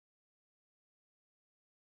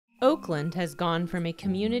Oakland has gone from a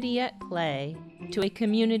community at play to a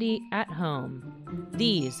community at home.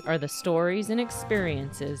 These are the stories and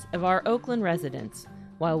experiences of our Oakland residents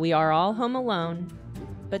while we are all home alone,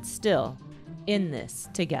 but still in this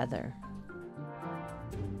together.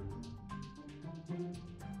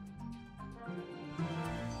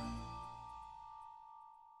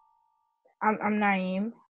 I'm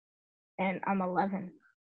Naim, and I'm 11.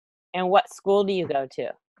 And what school do you go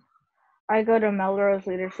to? I go to Melrose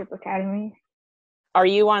Leadership Academy. Are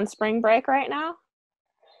you on spring break right now?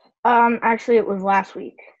 Actually, it was last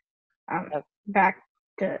week. Back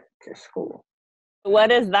to school. What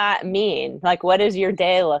does that mean? Like, what does your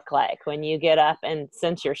day look like when you get up and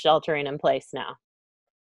since you're sheltering in place now?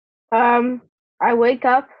 I wake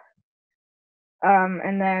up,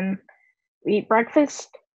 and then we eat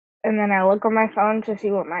breakfast, and then I look on my phone to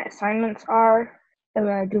see what my assignments are, and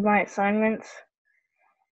then I do my assignments,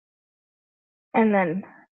 and then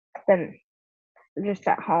just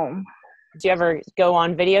at home. Do you ever go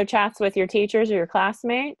on video chats with your teachers or your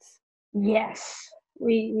classmates? Yes,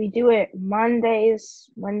 we do it Mondays,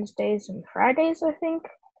 Wednesdays, and Fridays, I think.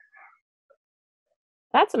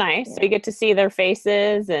 That's nice. Yeah. So you get to see their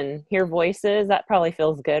faces and hear voices. That probably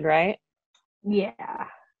feels good, right? Yeah.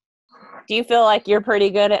 Do you feel like you're pretty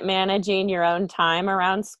good at managing your own time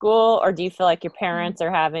around school, or do you feel like your parents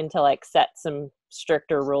are having to like set some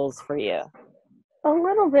stricter rules for you? A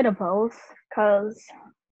little bit of both, because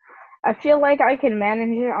I feel like I can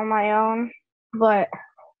manage it on my own, but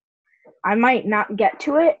I might not get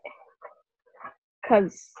to it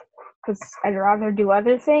because I'd rather do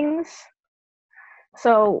other things.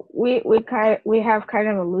 So we have kind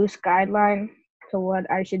of a loose guideline to what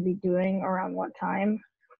I should be doing around what time.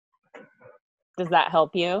 Does that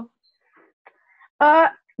help you?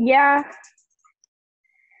 Yeah.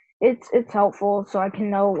 It's helpful, so I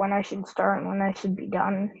can know when I should start and when I should be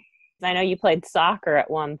done. I know you played soccer at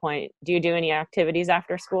one point. Do you do any activities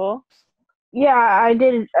after school? Yeah, I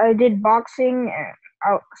did boxing,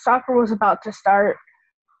 and soccer was about to start.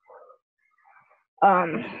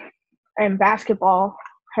 And basketball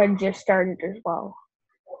had just started as well.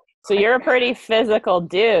 So you're a pretty physical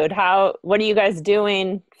dude. What are you guys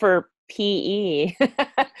doing for PE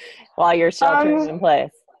while you're sheltering in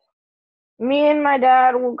place? Me and my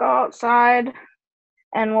dad will go outside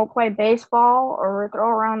and we'll play baseball or throw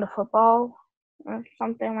around a football or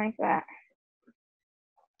something like that.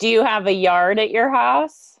 Do you have a yard at your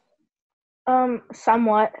house?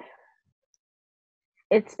 Somewhat.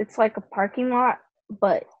 It's like a parking lot,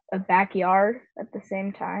 but a backyard at the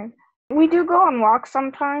same time. We do go on walks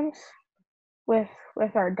sometimes with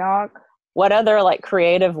our dog. What other like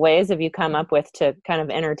creative ways have you come up with to kind of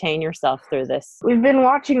entertain yourself through this? We've been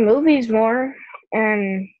watching movies more,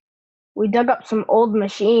 and we dug up some old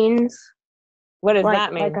machines. What does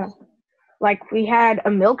that mean? Like we had a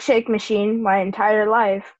milkshake machine my entire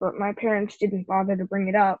life, but my parents didn't bother to bring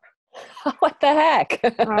it up. What the heck?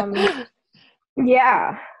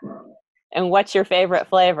 Yeah. And what's your favorite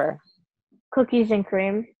flavor? Cookies and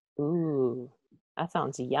cream. Ooh, that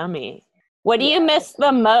sounds yummy. What do you miss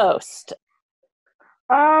the most?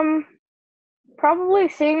 Probably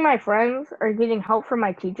seeing my friends or getting help from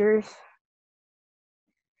my teachers.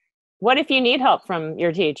 What if you need help from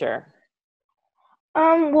your teacher?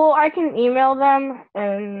 Well, I can email them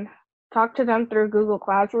and talk to them through Google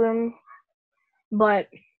Classroom, but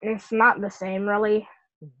it's not the same really.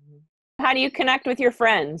 How do you connect with your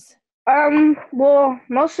friends? Well,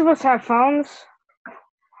 most of us have phones,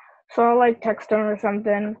 so I'll like text them or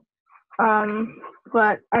something.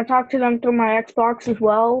 But I talk to them through my Xbox as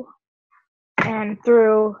well, and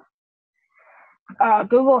through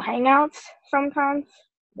Google Hangouts sometimes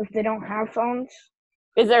if they don't have phones.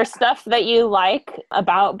 Is there stuff that you like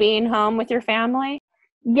about being home with your family?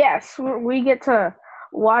 Yes, we get to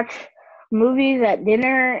watch movies at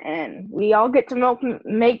dinner, and we all get to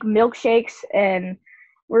make milkshakes, and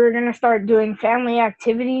we're going to start doing family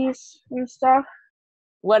activities and stuff.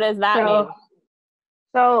 What does that mean?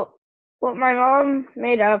 So what my mom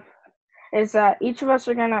made up is that each of us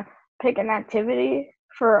are going to pick an activity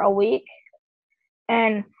for a week,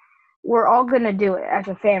 and we're all going to do it as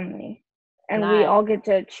a family. And Nice. We all get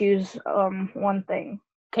to choose one thing.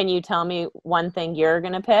 Can you tell me one thing you're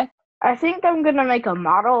going to pick? I think I'm going to make a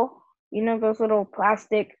model. You know those little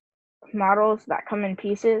plastic models that come in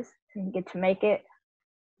pieces, and you get to make it.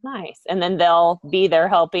 Nice. And then they'll be there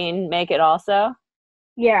helping make it also?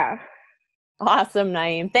 Yeah. Awesome,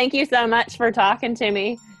 Naim. Thank you so much for talking to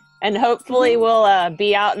me. And hopefully we'll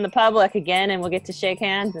be out in the public again and we'll get to shake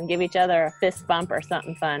hands and give each other a fist bump or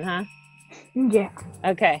something fun, huh? Yeah.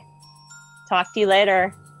 Okay. Talk to you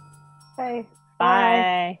later. Bye.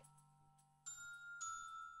 Bye.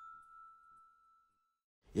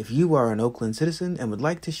 If you are an Oakland citizen and would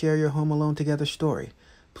like to share your Home Alone Together story,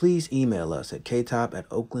 please email us at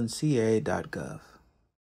ktop@oaklandca.gov.